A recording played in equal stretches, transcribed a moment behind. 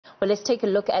But let's take a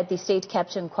look at the state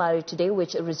capture inquiry today,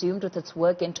 which resumed with its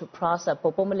work into Prasa.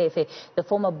 Popo Molefe, the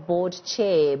former board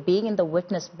chair, being in the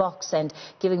witness box and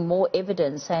giving more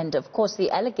evidence. And of course, the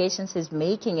allegations he's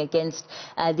making against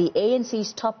the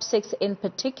ANC's top six in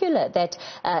particular, that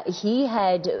he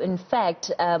had in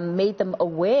fact made them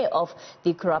aware of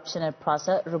the corruption at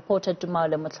Prasa. Reporter Cathy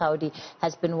Mohlahlana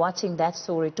has been watching that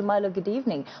story. Tumalo, good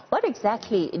evening. What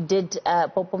exactly did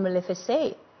Popo Molefe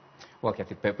say? Well,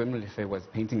 Cathy, Popo Molefe was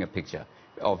painting a picture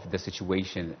of the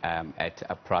situation at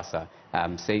Prasa,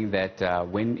 saying that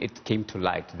when it came to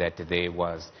light that there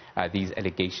was these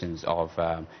allegations of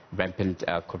rampant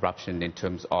corruption in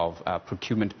terms of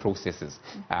procurement processes,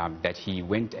 that he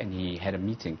went and he had a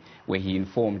meeting where he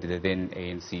informed the then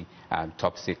ANC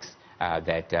top six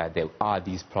that there are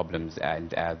these problems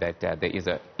and that there is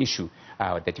an issue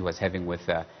that he was having with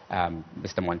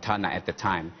Mr. Montana at the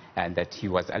time, and that he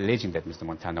was alleging that Mr.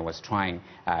 Montana was trying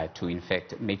to, in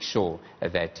fact, make sure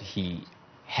that he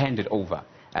handed over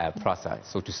Prasa,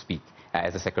 so to speak,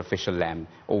 as a sacrificial lamb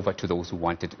over to those who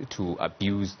wanted to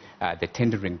abuse the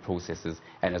tendering processes,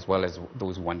 and as well as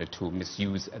those who wanted to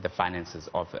misuse the finances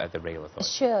of the rail authority.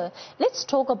 Sure. Let's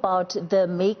talk about the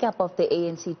makeup of the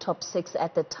ANC top six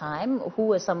at the time. Who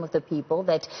were some of the people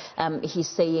that he's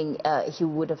saying he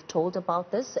would have told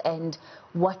about this, and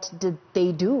what did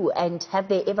they do, and have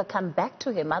they ever come back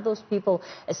to him? Are those people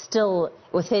still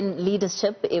within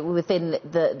leadership, within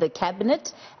the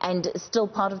cabinet, and still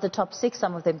part of the top six,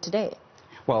 some of them today?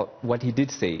 Well, what he did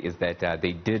say is that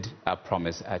they did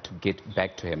promise to get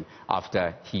back to him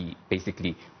after he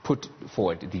basically put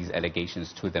forward these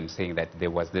allegations to them, saying that there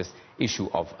was this issue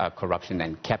of corruption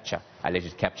and capture,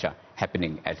 alleged capture,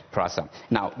 happening at Prasa.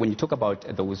 Now, when you talk about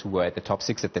those who were at the top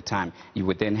six at the time, you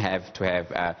would then have to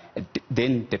have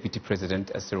then Deputy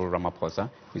President Cyril Ramaphosa,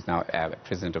 who is now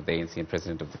President of the ANC and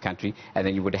President of the country, and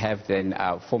then you would have then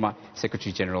former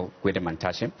Secretary General Gwede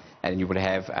Mantashe, and you would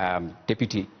have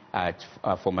Deputy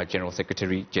former General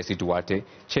Secretary Jesse Duarte,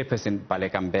 Chairperson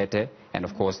Baleka Mbete, and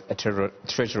of course a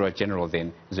Treasurer General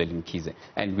then Zweli Mkhize.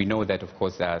 And we know that of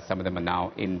course some of them are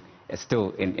now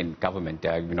still in government.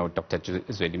 You know, Dr.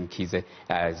 Zweli Mkhize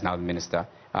is now the Minister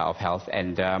of Health,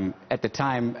 and at the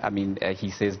time, I mean,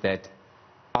 he says that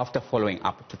after following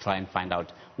up to try and find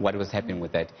out what was happening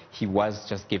with that, he was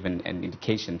just given an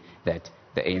indication that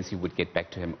the ANC would get back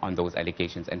to him on those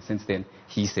allegations, and since then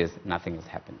he says nothing has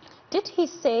happened. Did he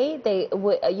say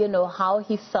how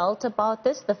he felt about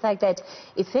this? The fact that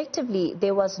effectively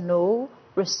there was no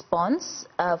response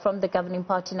from the governing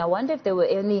party. And I wonder if there were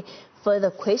any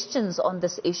further questions on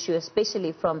this issue,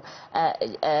 especially from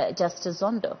Justice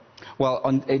Zondo. Well,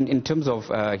 in terms of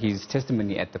his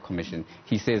testimony at the commission,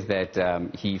 he says that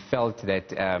he felt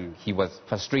that he was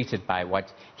frustrated by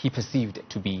what he perceived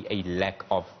to be a lack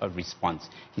of a response.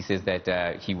 He says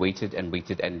that he waited and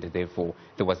waited, and therefore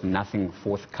there was nothing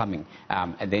forthcoming.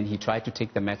 And then he tried to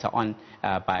take the matter on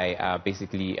by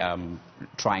basically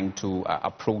trying to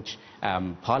approach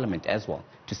Parliament as well,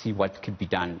 to see what could be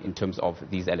done in terms of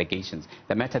these allegations.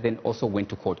 The matter then also went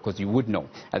to court, because you would know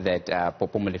that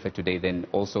Popo Molefe today then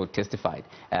also testified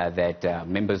that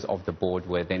members of the board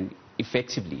were then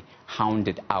effectively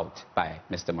hounded out by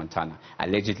Mr. Montana.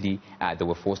 Allegedly, they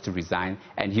were forced to resign,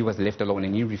 and he was left alone,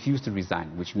 and he refused to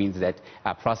resign, which means that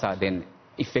Prasa then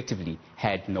effectively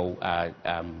had no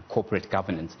corporate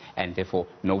governance, and therefore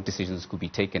no decisions could be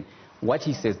taken. What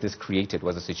he says this created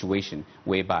was a situation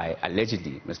whereby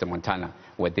allegedly Mr. Montana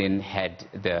would then had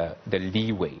the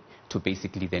leeway to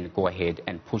basically then go ahead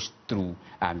and push through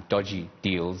dodgy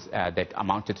deals that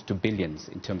amounted to billions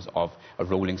in terms of a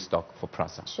rolling stock for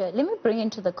Prasa. Sure. Let me bring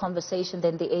into the conversation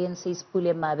then the ANC's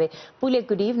Pule Mabe. Pule,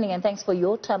 good evening, and thanks for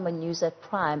your time on News at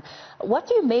Prime. What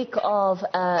do you make of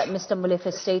Mr.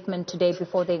 Molefe's statement today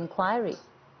before the inquiry?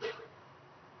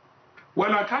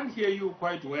 Well, I can't hear you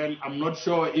quite well. I'm not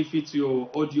sure if it's your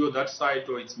audio that side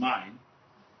or it's mine.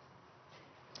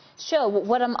 Sure.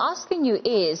 What I'm asking you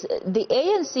is, the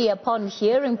ANC, upon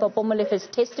hearing Popo Molefe's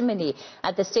testimony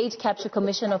at the State Capture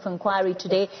Commission of Inquiry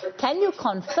today, can you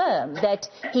confirm that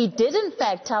he did in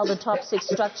fact tell the top six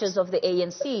structures of the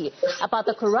ANC about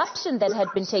the corruption that had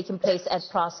been taking place at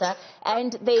Prasa,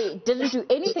 and they didn't do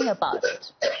anything about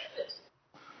it?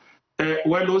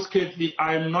 Well, Cathy,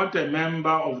 I'm not a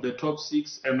member of the top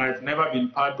six, and I've never been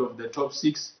part of the top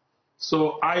six,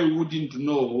 so I wouldn't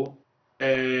know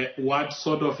what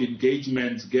sort of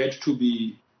engagements get to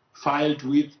be filed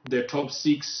with the top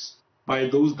six by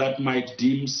those that might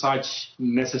deem such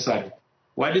necessary.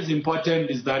 What is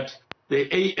important is that the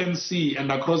ANC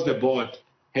and across the board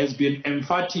has been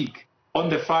emphatic on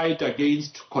the fight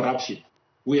against corruption.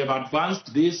 We have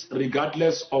advanced this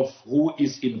regardless of who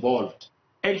is involved.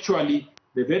 actually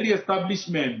the very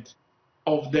establishment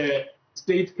of the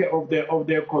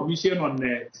Commission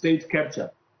on State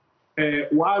Capture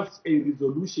was a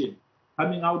resolution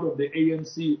coming out of the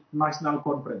ANC National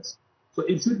Conference. So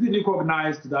it should be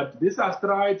recognized that these are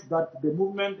strides that the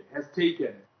movement has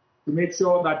taken to make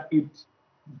sure that it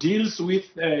deals with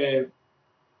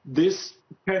this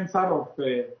cancer of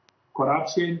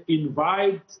corruption,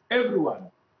 invites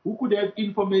everyone who could have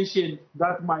information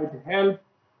that might help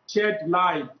shed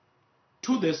light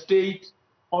to the state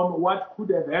on what could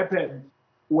have happened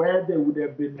where they would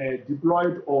have been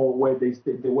deployed or where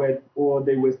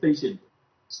they were stationed.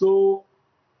 So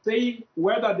saying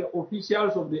whether the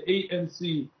officials of the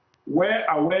ANC were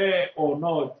aware or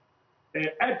not,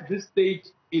 at this stage,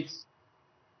 it's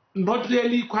not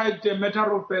really quite a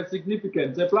matter of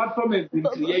significance. The platform has been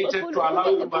created to allow...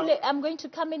 Pule, I'm going to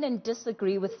come in and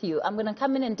disagree with you. I'm going to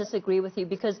come in and disagree with you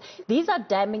because these are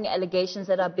damning allegations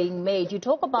that are being made. You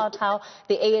talk about how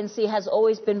the ANC has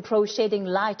always been pro-shedding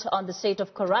light on the state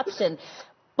of corruption.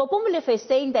 Popo Molefe is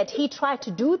saying that he tried to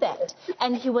do that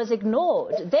and he was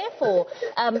ignored. Therefore,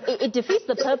 it defeats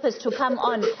the purpose to come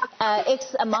on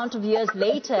X amount of years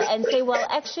later and say, well,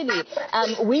 actually,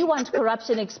 we want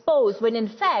corruption exposed, when in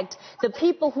fact, the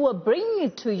people who are bringing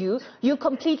it to you, you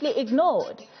completely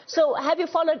ignored. So have you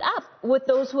followed up with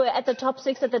those who were at the top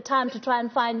 6 at the time to try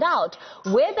and find out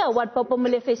whether what Popo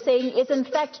Molefe is saying is in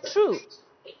fact true?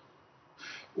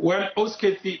 Well,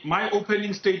 Cathy, my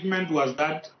opening statement was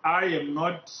that I am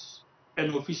not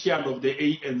an official of the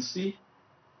ANC.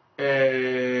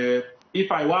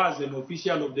 If I was an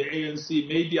official of the ANC,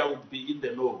 maybe I would be in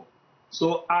the know.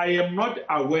 So I am not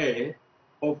aware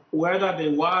of whether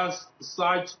there was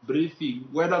such briefing,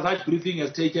 whether such briefing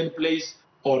has taken place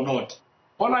or not.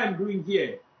 All I'm doing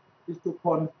here is to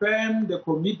confirm the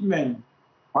commitment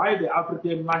by the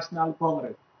African National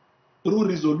Congress through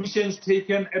resolutions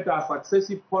taken at our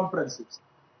successive conferences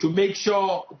to make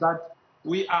sure that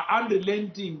we are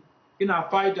unrelenting in our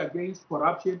fight against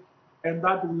corruption and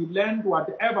that we lend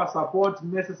whatever support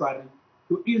necessary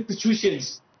to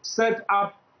institutions set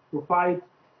up to fight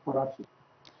corruption.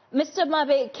 Mr.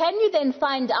 Mabe, can you then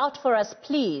find out for us,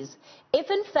 please,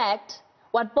 if in fact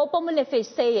what Popo Molefe is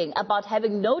saying about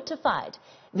having notified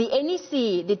the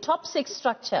NEC, the top 6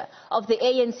 structure of the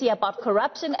ANC about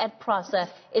corruption at Prasa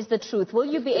is the truth? Will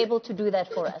you be able to do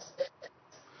that for us?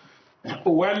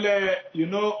 Well, you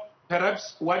know,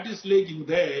 perhaps what is lagging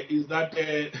there is that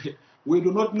we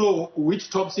do not know which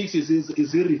top 6 is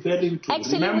he referring to.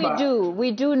 Actually, Remember,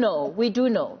 we do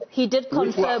know. He did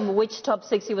confirm which top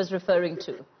 6 he was referring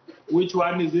to. Which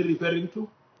one is he referring to?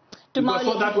 So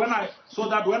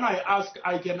that when I ask,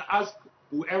 I can ask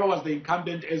whoever was the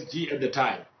incumbent SG at the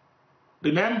time.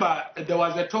 Remember, there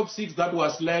was a top 6 that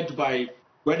was led by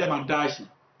Gwede Mantashe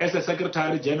as a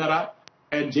Secretary General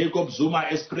and Jacob Zuma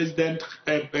as President,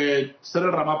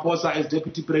 Cyril Ramaphosa as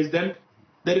Deputy President.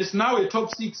 There is now a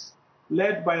top 6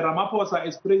 led by Ramaphosa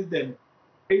as President,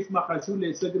 Ace Makashule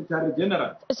as Secretary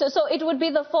General. So it would be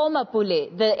the former Pule,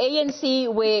 the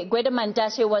ANC where Gwede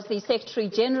Mantashe was the Secretary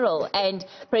General and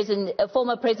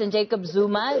former President Jacob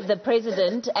Zuma, the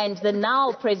President, and the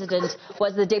now President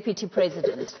was the Deputy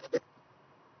President.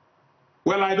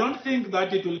 Well, I don't think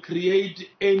that it will create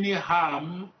any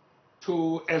harm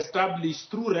to establish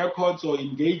through records or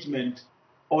engagement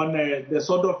on the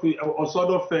sort of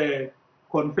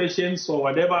confessions or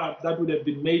whatever that would have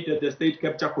been made at the State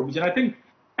Capture Commission. I think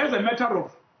as a matter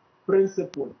of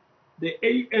principle, the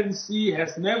ANC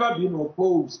has never been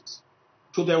opposed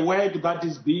to the work that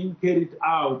is being carried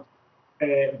out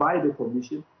by the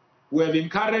Commission. We have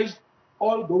encouraged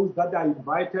all those that are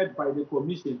invited by the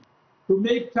Commission to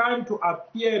make time to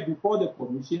appear before the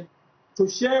Commission, to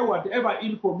share whatever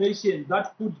information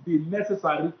that could be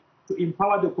necessary to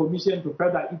empower the Commission to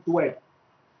further its work.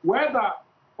 Whether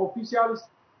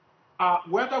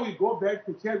we go back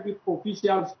to check with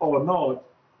officials or not,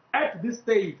 at this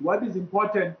stage, what is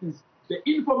important is the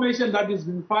information that is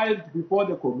being filed before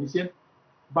the Commission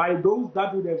by those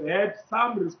that would have had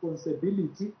some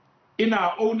responsibility in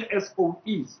our own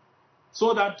SOEs,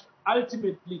 so that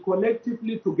ultimately,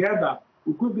 collectively, together,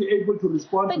 we could be able to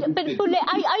respond to this. But Pule,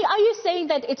 are you saying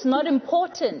that it's not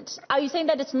important? Are you saying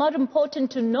that it's not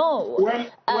important to know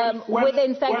whether,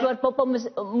 in fact, what Popo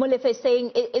Molefe is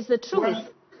saying is the truth?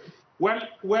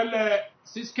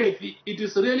 Sis Cathy, it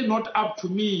is really not up to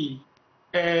me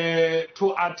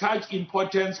to attach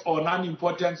importance or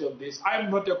non-importance of this. I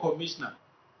am not a commissioner.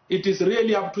 It is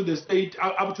really up to the state,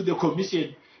 up to the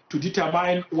Commission to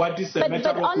determine what is a matter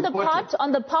but of on importance.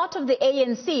 on the part of the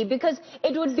ANC, because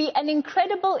it would be an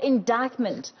incredible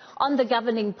indictment on the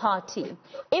governing party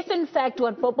if in fact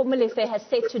what Popo Molefe has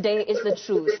said today is the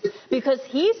truth, because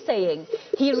he's saying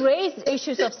he raised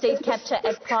issues of state capture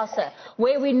at Prasa,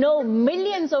 where we know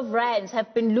millions of rands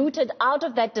have been looted out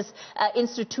of that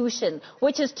institution,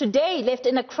 which is today left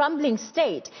in a crumbling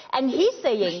state, and he's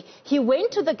saying he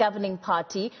went to the governing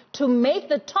party to make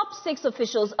the top 6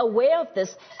 officials aware of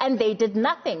this, and they did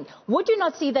nothing. Would you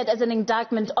not see that as an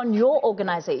indictment on your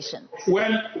organization?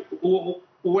 Well,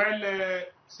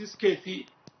 Sis Cathy,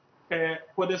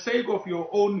 for the sake of your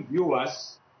own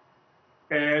viewers,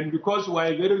 and because we are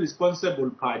a very responsible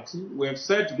party, we have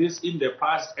said this in the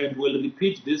past and will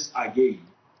repeat this again.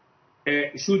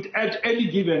 Should at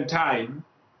any given time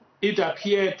it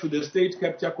appear to the State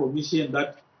Capture Commission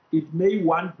that it may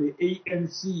want the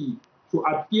ANC to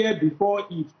appear before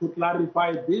it to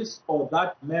clarify this or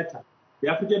that matter, the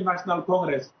African National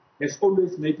Congress has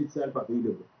always made itself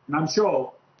available. And I'm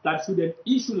sure that should an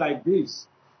issue like this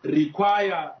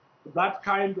require that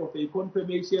kind of a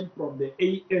confirmation from the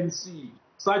ANC,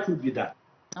 such would be done.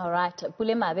 All right.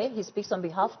 Pule Mabe, he speaks on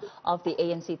behalf of the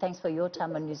ANC. Thanks for your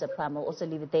time on Newzroom Afrika. We'll also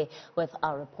leave it there with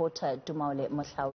our reporter, Popo Molefe.